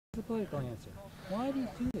political answer. Why do you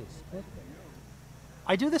do this politically?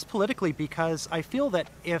 I do this politically because I feel that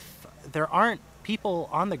if there aren't people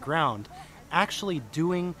on the ground actually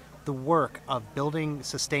doing the work of building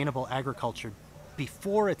sustainable agriculture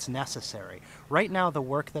before it's necessary. Right now, the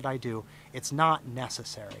work that I do, it's not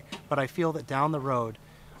necessary. But I feel that down the road,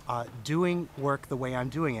 doing work the way I'm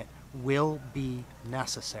doing it will be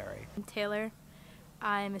necessary. I'm Taylor.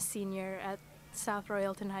 I'm a senior at South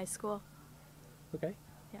Royalton High School. Okay.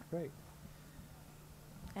 Yeah. Great.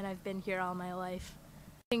 And I've been here all my life.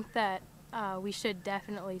 I think that we should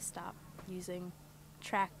definitely stop using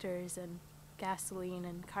tractors and gasoline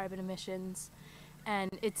and carbon emissions.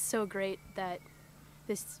 And it's so great that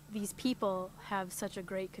these people have such a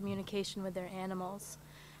great communication with their animals.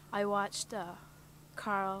 I watched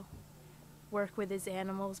Carl work with his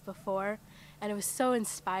animals before, and it was so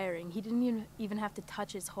inspiring. He didn't even have to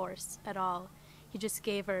touch his horse at all. He just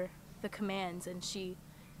gave her the commands, and she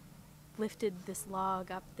lifted this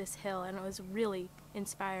log up this hill, and it was really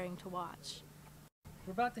inspiring to watch.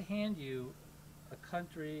 We're about to hand you a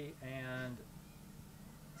country and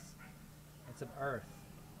some earth.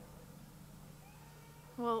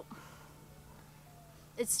 Well,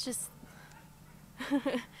 it's just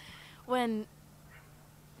when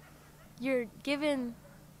you're given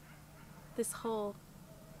this whole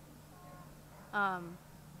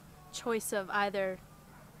choice of either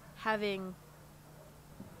having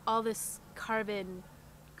all this carbon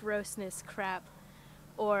grossness crap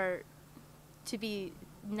or to be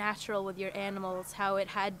natural with your animals how it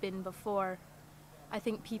had been before, I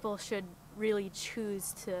think people should really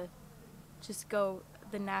choose to just go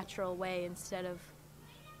the natural way instead of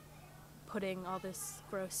putting all this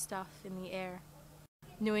gross stuff in the air.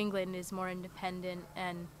 New England is more independent,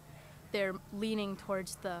 and they're leaning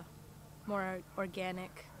towards the more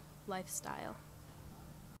organic lifestyle.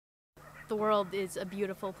 The world is a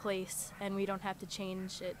beautiful place, and we don't have to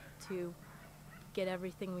change it to get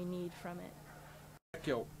everything we need from it.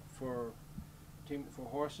 Kilt for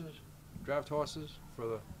horses, draft horses.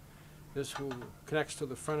 This will connects to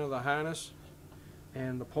the front of the harness,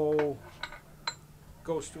 and the pole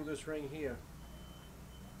goes through this ring here,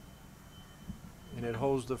 and it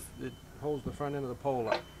holds the front end of the pole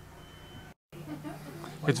up.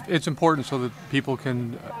 It's important so that people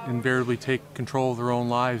can invariably take control of their own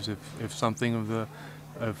lives if something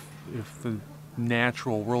if the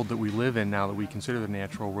natural world that we live in now, that we consider the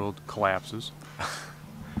natural world, collapses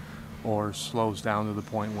or slows down to the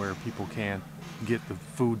point where people can't get the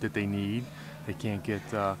food that they need, they can't get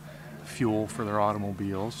fuel for their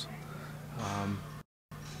automobiles.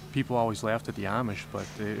 People always laughed at the Amish, but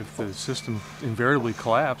if the system invariably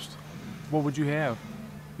collapsed, what would you have?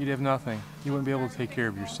 You'd have nothing. You wouldn't be able to take care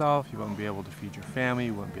of yourself, you wouldn't be able to feed your family,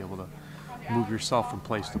 you wouldn't be able to move yourself from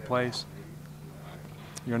place to place.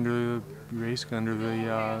 You're basically under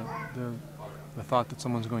the thought that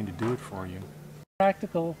someone's going to do it for you.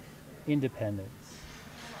 Practical independence.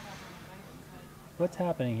 What's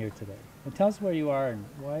happening here today? And tell us where you are and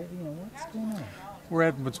why. What's going on. We're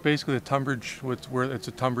at what's basically the Tunbridge. It's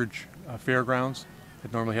a Tunbridge fairgrounds.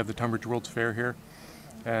 That normally have the Tunbridge World's Fair here,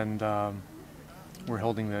 and we're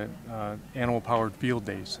holding the animal-powered field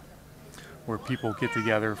days, where people get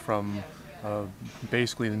together from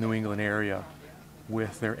basically the New England area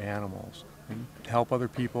with their animals and help other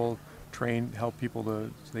people help people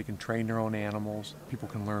so they can train their own animals. People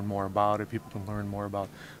can learn more about it. People can learn more about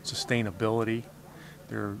sustainability.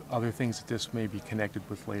 There are other things that this may be connected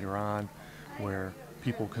with later on, where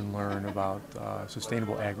people can learn about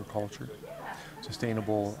sustainable agriculture,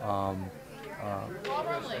 sustainable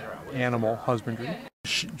animal husbandry.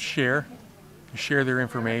 Share their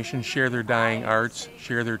information, share their dying arts,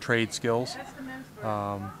 share their trade skills,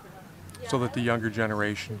 so that the younger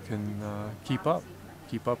generation can keep up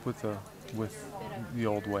with the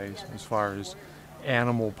old ways as far as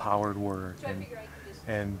animal-powered work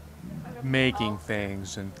and making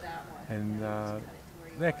things and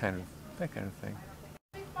that kind of thing.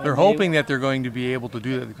 They're hoping that they're going to be able to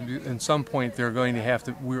do that. At some point, they're going to have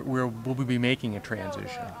to. We'll be making a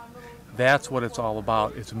transition. That's what it's all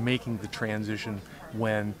about. It's making the transition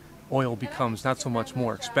when oil becomes not so much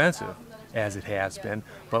more expensive as it has been,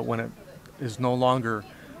 but when it is no longer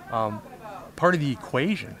part of the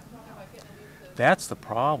equation. That's the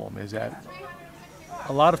problem. Is that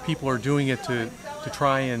a lot of people are doing it to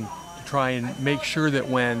try and make sure that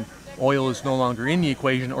when oil is no longer in the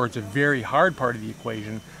equation, or it's a very hard part of the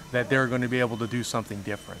equation, that they're going to be able to do something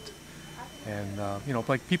different. And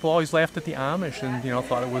like people always laughed at the Amish and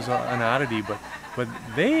thought it was an oddity, but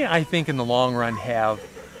they, I think, in the long run have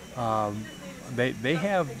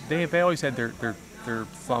they always had their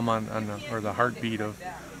thumb on the heartbeat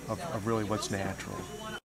of of really what's natural.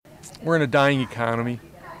 We're in a dying economy,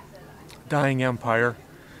 dying empire,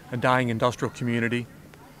 a dying industrial community.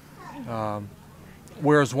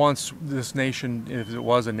 Whereas once this nation, if it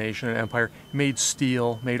was a nation, an empire, made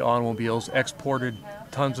steel, made automobiles, exported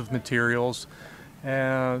tons of materials,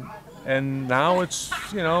 and now it's,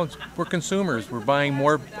 we're consumers. We're buying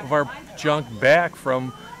more of our junk back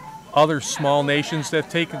from other small nations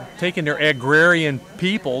that have taken their agrarian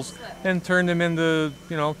peoples and turned them into,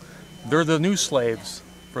 they're the new slaves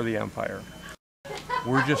for the empire.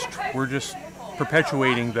 We're just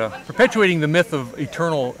perpetuating the myth of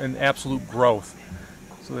eternal and absolute growth,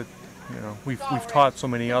 so that we've taught so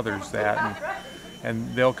many others that,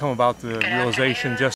 and they'll come about the realization just